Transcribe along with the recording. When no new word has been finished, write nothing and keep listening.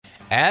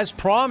As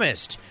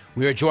promised,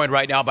 we are joined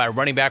right now by a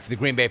running back for the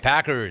Green Bay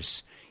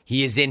Packers.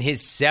 He is in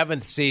his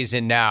 7th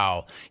season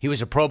now. He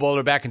was a Pro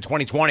Bowler back in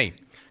 2020,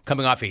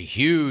 coming off a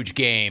huge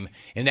game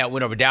in that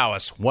win over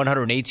Dallas.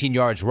 118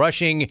 yards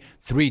rushing,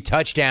 3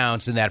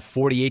 touchdowns in that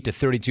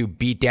 48-32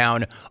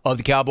 beatdown of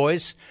the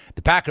Cowboys.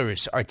 The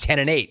Packers are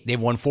 10-8. They've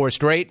won 4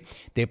 straight.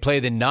 They play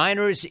the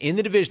Niners in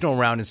the divisional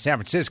round in San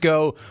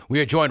Francisco.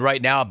 We are joined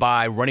right now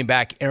by running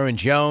back Aaron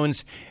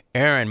Jones.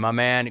 Aaron, my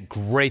man,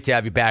 great to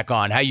have you back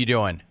on. How you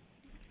doing?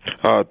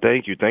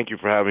 Thank you. Thank you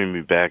for having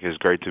me back. It's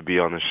great to be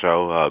on the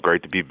show.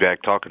 Great to be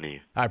back talking to you.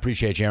 I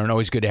appreciate you, Aaron.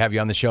 Always good to have you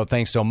on the show.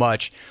 Thanks so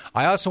much.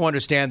 I also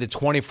understand the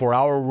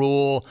 24-hour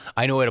rule.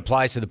 I know it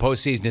applies to the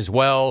postseason as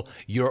well.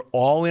 You're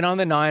all in on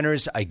the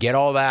Niners. I get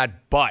all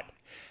that. But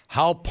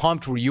how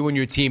pumped were you and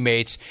your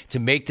teammates to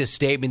make the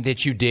statement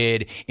that you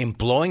did in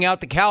blowing out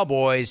the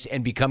Cowboys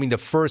and becoming the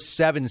first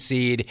 7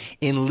 seed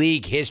in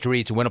league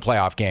history to win a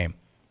playoff game?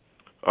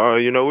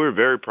 We were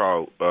very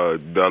proud.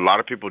 A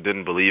lot of people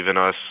didn't believe in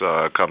us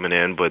coming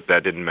in, but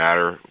that didn't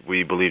matter.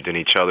 We believed in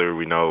each other.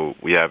 We know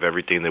we have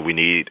everything that we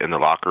need in the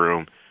locker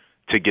room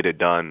to get it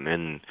done.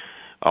 And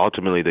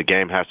ultimately, the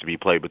game has to be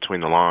played between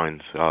the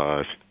lines.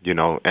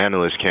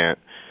 Analysts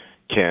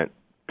can't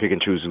pick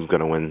and choose who's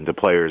going to win. The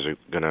players are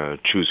going to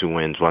choose who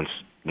wins once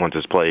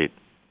it's played.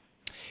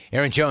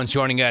 Aaron Jones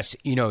joining us.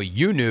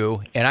 You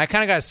knew, and I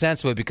kind of got a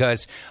sense of it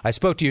because I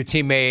spoke to your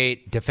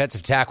teammate,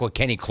 defensive tackle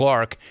Kenny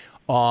Clark,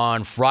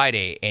 on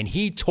Friday, and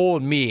he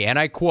told me, and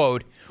I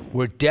quote,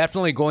 "We're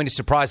definitely going to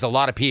surprise a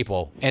lot of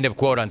people," end of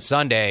quote, on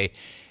Sunday.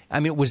 I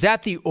mean, was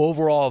that the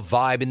overall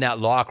vibe in that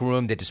locker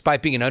room, that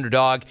despite being an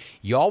underdog,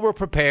 y'all were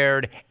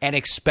prepared and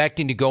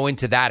expecting to go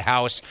into that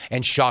house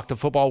and shock the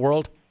football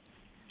world?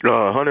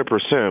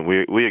 100%.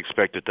 We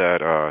expected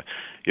that.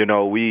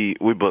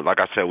 But like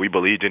I said, we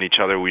believed in each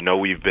other. We know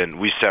we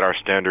set our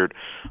standard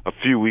a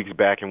few weeks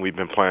back, and we've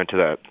been playing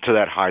to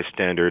that high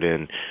standard.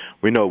 And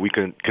we know we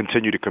can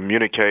continue to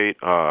communicate,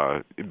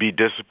 be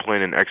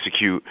disciplined, and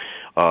execute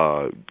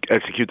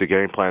the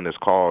game plan that's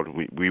called.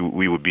 We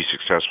would be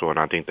successful, and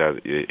I think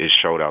that it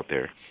showed out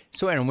there.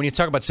 So, Aaron, when you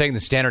talk about setting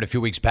the standard a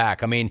few weeks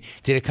back, I mean,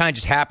 did it kind of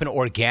just happen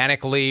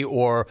organically,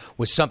 or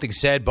was something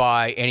said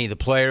by any of the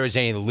players,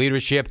 any of the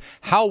leadership?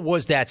 How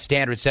was that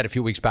standard set a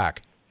few weeks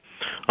back?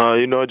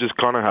 It just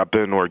kind of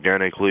happened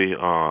organically. We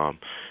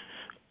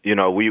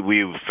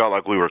felt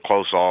like we were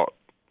close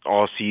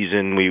all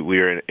season. We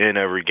were in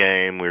every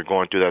game. We were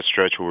going through that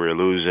stretch where we were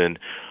losing,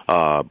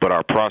 but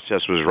our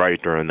process was right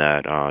during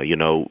that.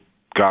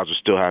 Guys were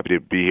still happy to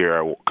be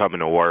here, coming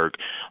to work,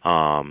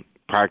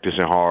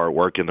 practicing hard,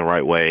 working the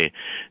right way.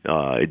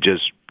 The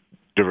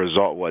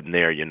result wasn't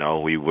there.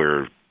 We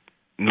were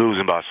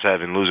losing by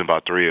 7, losing by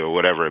 3, or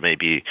whatever it may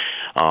be.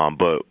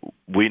 But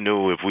we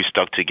knew if we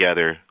stuck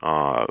together,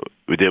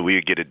 that we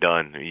would get it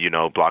done.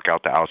 Block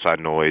out the outside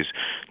noise,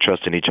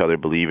 trust in each other,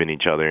 believe in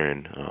each other,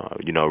 and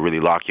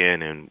really lock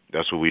in. And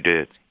that's what we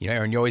did.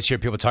 Aaron, you always hear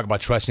people talk about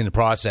trusting the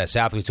process.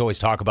 Athletes always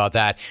talk about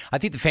that. I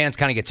think the fans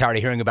kind of get tired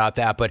of hearing about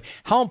that. But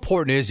how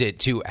important is it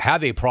to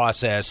have a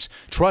process,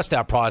 trust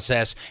that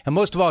process, and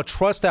most of all,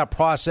 trust that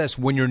process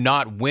when you're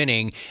not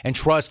winning, and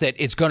trust that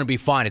it's going to be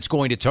fine, it's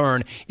going to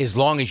turn, as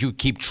long as you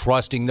keep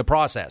trusting the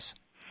process?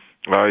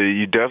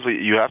 You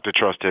have to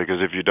trust it,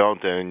 because if you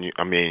don't, then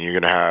you're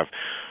going to have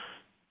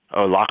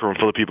a locker room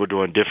full of people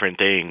doing different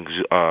things,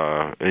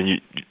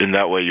 and in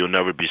that way you'll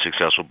never be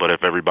successful. But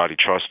if everybody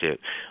trusts it,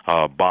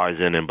 buys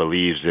in and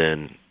believes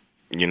in,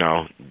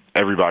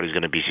 everybody's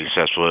going to be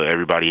successful.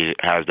 Everybody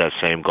has that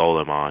same goal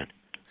in mind.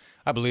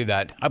 I believe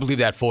that. I believe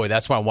that fully.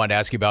 That's why I wanted to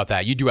ask you about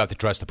that. You do have to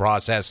trust the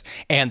process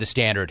and the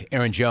standard.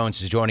 Aaron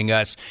Jones is joining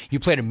us. You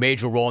played a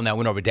major role in that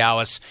win over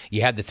Dallas. You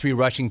had the 3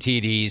 rushing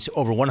TDs,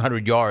 over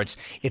 100 yards.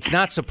 It's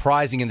not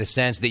surprising in the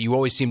sense that you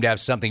always seem to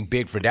have something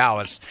big for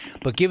Dallas.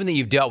 But given that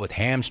you've dealt with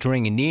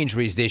hamstring and knee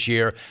injuries this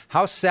year,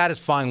 how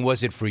satisfying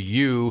was it for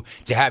you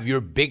to have your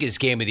biggest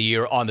game of the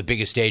year on the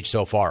biggest stage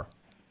so far?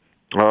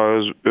 It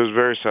was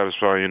very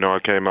satisfying. I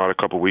came out a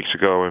couple weeks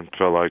ago and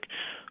felt like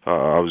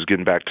I was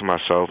getting back to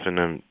myself, and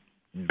then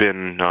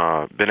been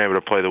able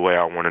to play the way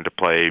I wanted to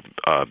play,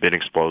 been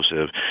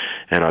explosive,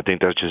 and I think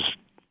that's just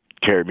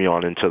carried me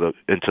on into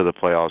the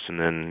playoffs. And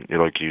then,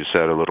 like you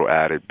said, a little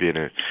added being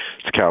at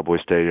Cowboys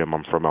Stadium.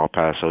 I'm from El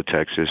Paso,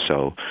 Texas,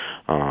 so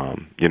I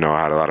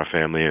had a lot of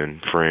family and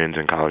friends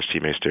and college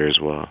teammates there as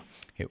well.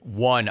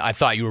 1, I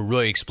thought you were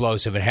really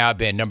explosive and have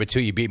been. Number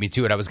 2, you beat me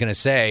to it. I was going to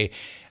say,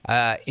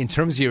 in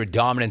terms of your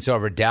dominance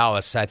over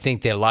Dallas, I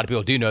think that a lot of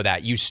people do know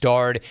that. You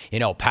starred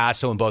in El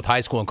Paso in both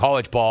high school and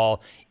college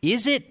ball.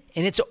 Is it,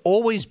 and it's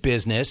always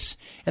business,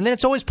 and then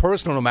it's always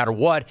personal no matter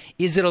what,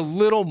 is it a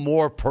little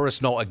more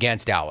personal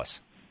against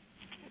Dallas?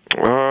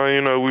 We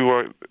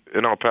were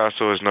in El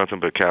Paso is nothing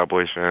but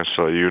Cowboys fans,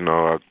 so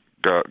I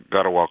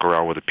got to walk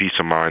around with a peace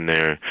of mind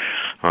there.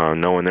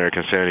 no one there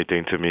can say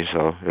anything to me,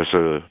 so it's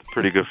a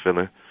pretty good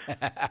feeling.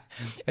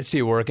 I see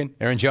you working.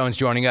 Aaron Jones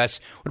joining us.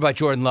 What about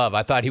Jordan Love?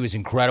 I thought he was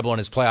incredible in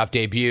his playoff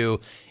debut.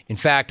 In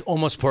fact,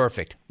 almost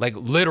perfect. Like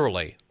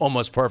literally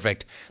almost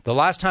perfect. The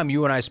last time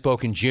you and I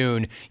spoke in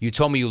June, you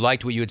told me you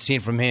liked what you had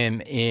seen from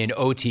him in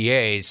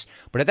OTAs.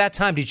 But at that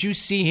time, did you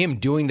see him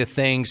doing the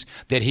things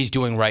that he's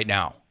doing right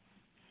now?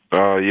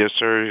 Yes,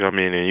 sir. I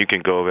mean, and you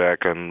can go back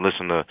and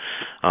listen to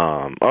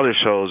other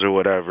shows or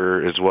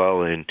whatever as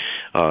well, and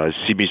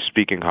see me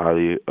speaking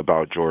highly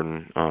about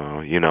Jordan.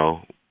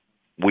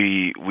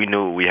 We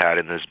knew what we had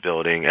in this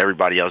building.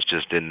 Everybody else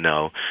just didn't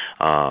know.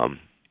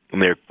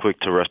 And they're quick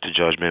to rush to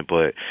judgment,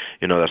 but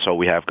that's why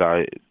we have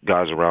guys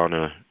around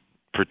to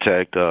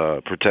protect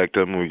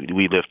him.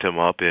 We lift him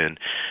up, and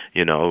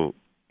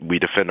we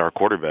defend our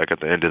quarterback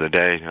at the end of the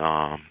day.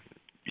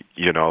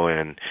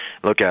 And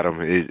look at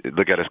him.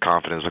 Look at his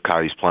confidence. Look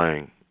how he's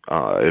playing.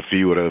 If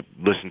he would have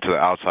listened to the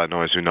outside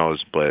noise, who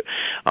knows? But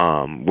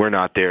we're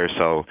not there,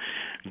 so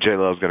J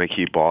Love's going to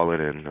keep balling,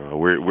 and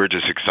we're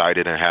just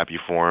excited and happy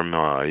for him.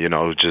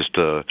 Just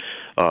to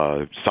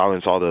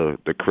silence all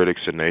the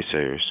critics and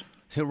naysayers.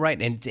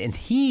 Right, and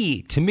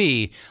he, to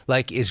me,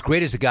 like, as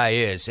great as the guy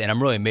is, and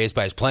I'm really amazed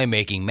by his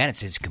playmaking, man,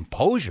 it's his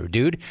composure,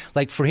 dude.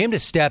 Like, for him to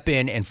step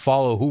in and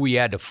follow who he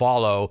had to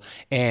follow,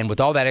 and with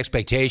all that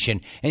expectation,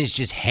 and he's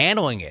just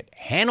handling it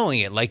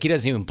like he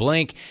doesn't even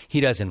blink, he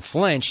doesn't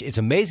flinch. It's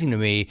amazing to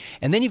me.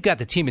 And then you've got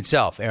the team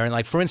itself, Aaron.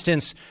 Like, for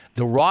instance,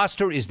 the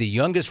roster is the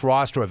youngest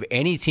roster of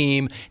any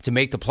team to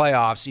make the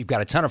playoffs. You've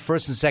got a ton of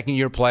first and second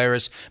year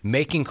players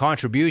making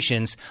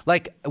contributions.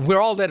 Like, we're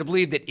all led to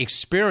believe that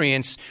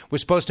experience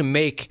was supposed to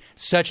make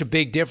such a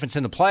big difference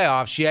in the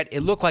playoffs, yet it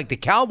looked like the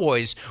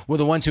Cowboys were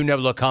the ones who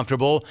never looked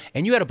comfortable,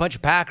 and you had a bunch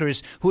of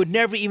Packers who had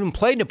never even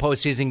played in a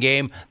postseason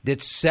game that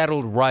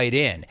settled right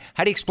in.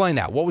 How do you explain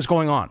that? What was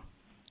going on?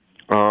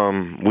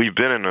 We've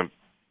been in a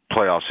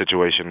playoff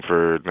situation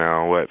for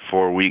now,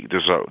 4 weeks?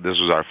 This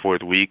was our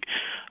fourth week.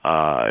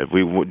 If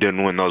we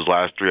didn't win those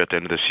last three at the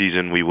end of the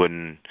season, we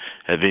wouldn't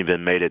have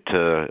even made it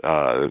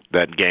to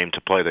that game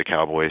to play the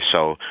Cowboys.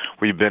 So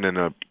we've been in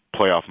a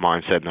playoff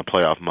mindset, in a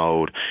playoff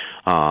mode.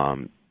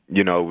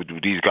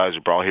 These guys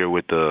are brought here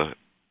with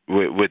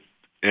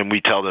and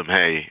we tell them,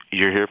 hey,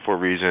 you're here for a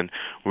reason.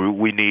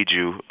 We need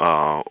you.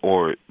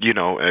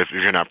 If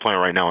you're not playing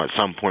right now, at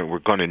some point we're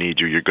going to need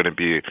you. You're going to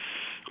be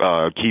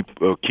a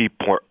key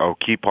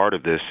part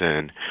of this.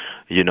 And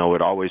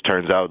it always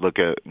turns out. Look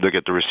at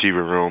the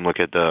receiver room. Look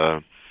at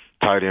the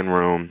tight end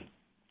room.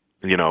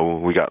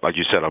 We got, like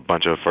you said, a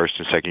bunch of first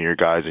and second year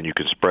guys, and you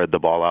can spread the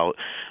ball out,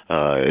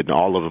 and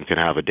all of them can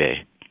have a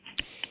day.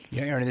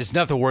 Yeah, Aaron, there's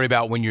enough to worry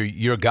about when you're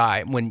your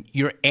guy. When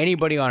you're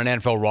anybody on an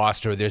NFL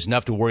roster, there's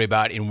enough to worry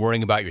about in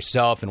worrying about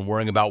yourself and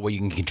worrying about what you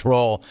can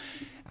control.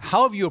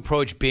 How have you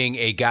approached being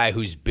a guy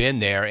who's been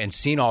there and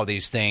seen all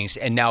these things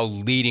and now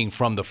leading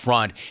from the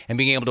front and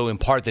being able to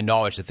impart the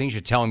knowledge, the things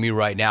you're telling me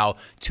right now,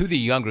 to the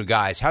younger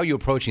guys? How are you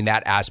approaching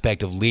that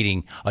aspect of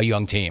leading a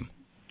young team?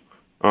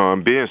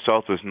 Being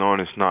selfless, knowing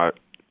it's not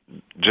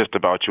just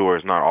about you or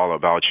it's not all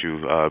about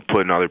you,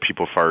 putting other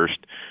people first.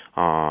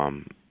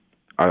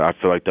 I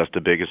feel like that's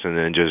the biggest, and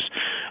then just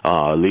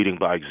leading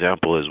by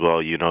example as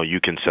well. You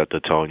can set the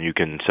tone, you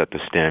can set the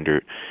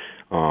standard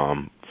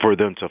for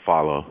them to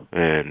follow,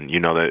 and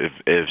that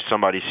if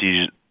somebody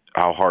sees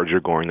how hard you're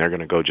going, they're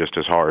going to go just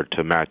as hard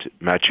to match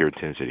your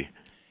intensity.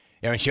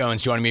 Aaron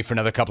Jones joining me for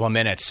another couple of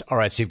minutes. All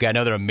right, so you've got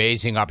another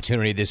amazing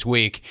opportunity this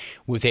week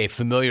with a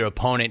familiar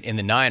opponent in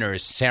the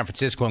Niners. San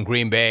Francisco and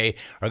Green Bay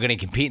are going to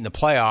compete in the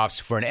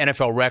playoffs for an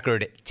NFL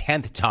record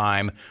 10th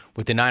time,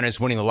 with the Niners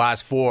winning the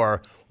last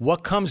 4.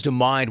 What comes to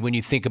mind when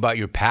you think about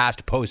your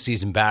past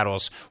postseason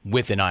battles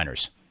with the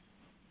Niners?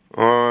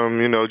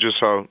 Just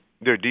how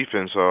their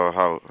defense,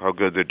 how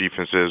good their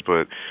defense is,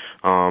 but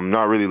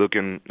not really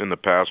looking in the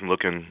past. I'm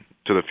looking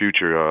to the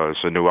future.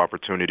 It's a new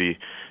opportunity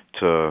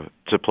to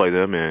play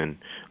them, and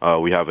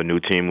we have a new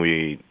team.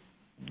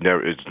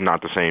 It's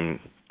not the same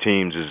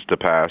teams as the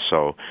past,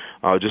 so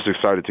just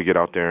excited to get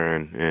out there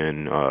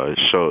and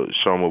show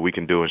them what we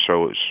can do and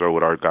show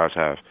what our guys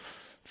have.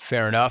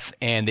 Fair enough,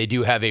 and they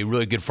do have a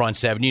really good front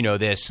seven. You know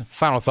this.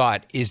 Final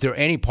thought, is there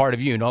any part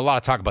of you know a lot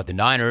of talk about the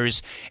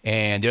Niners,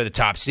 and they're the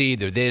top seed,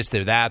 they're this,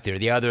 they're that, they're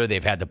the other,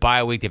 they've had the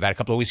bye week, they've had a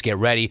couple of weeks to get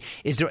ready.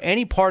 Is there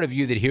any part of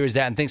you that hears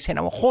that and thinks, hey,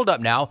 now hold up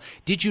now,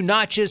 did you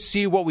not just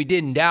see what we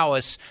did in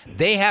Dallas?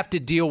 They have to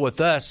deal with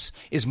us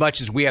as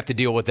much as we have to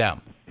deal with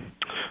them.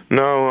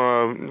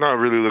 No, not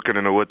really looking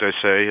into what they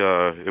say.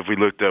 If we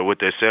looked at what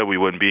they said, we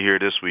wouldn't be here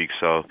this week,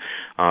 so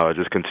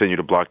just continue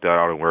to block that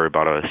out and worry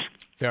about us.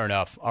 Fair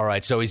enough. All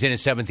right, so he's in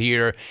his 7th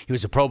year. He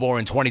was a Pro Bowler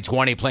in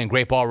 2020, playing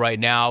great ball right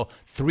now.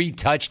 3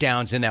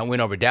 touchdowns in that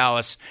win over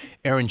Dallas.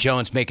 Aaron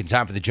Jones making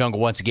time for the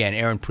jungle once again.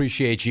 Aaron,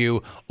 appreciate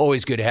you.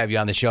 Always good to have you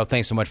on the show.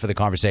 Thanks so much for the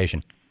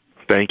conversation.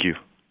 Thank you.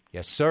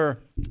 Yes, sir.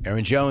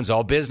 Aaron Jones,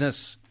 all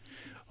business.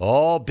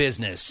 All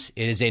business.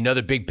 It is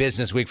another big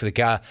business week for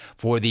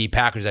the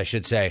Packers, I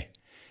should say.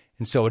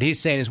 And so what he's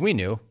saying is we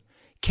knew.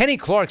 Kenny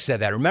Clark said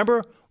that.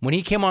 Remember when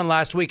he came on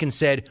last week and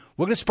said,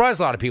 we're going to surprise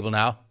a lot of people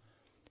now?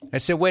 I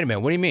said, wait a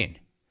minute, what do you mean?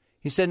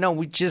 He said, no,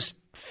 we just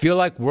feel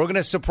like we're going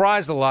to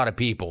surprise a lot of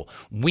people.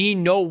 We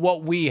know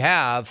what we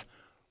have,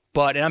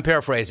 but, and I'm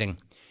paraphrasing,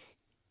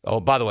 oh,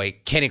 by the way,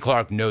 Kenny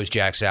Clark knows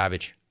Jack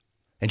Savage,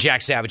 and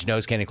Jack Savage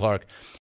knows Kenny Clark.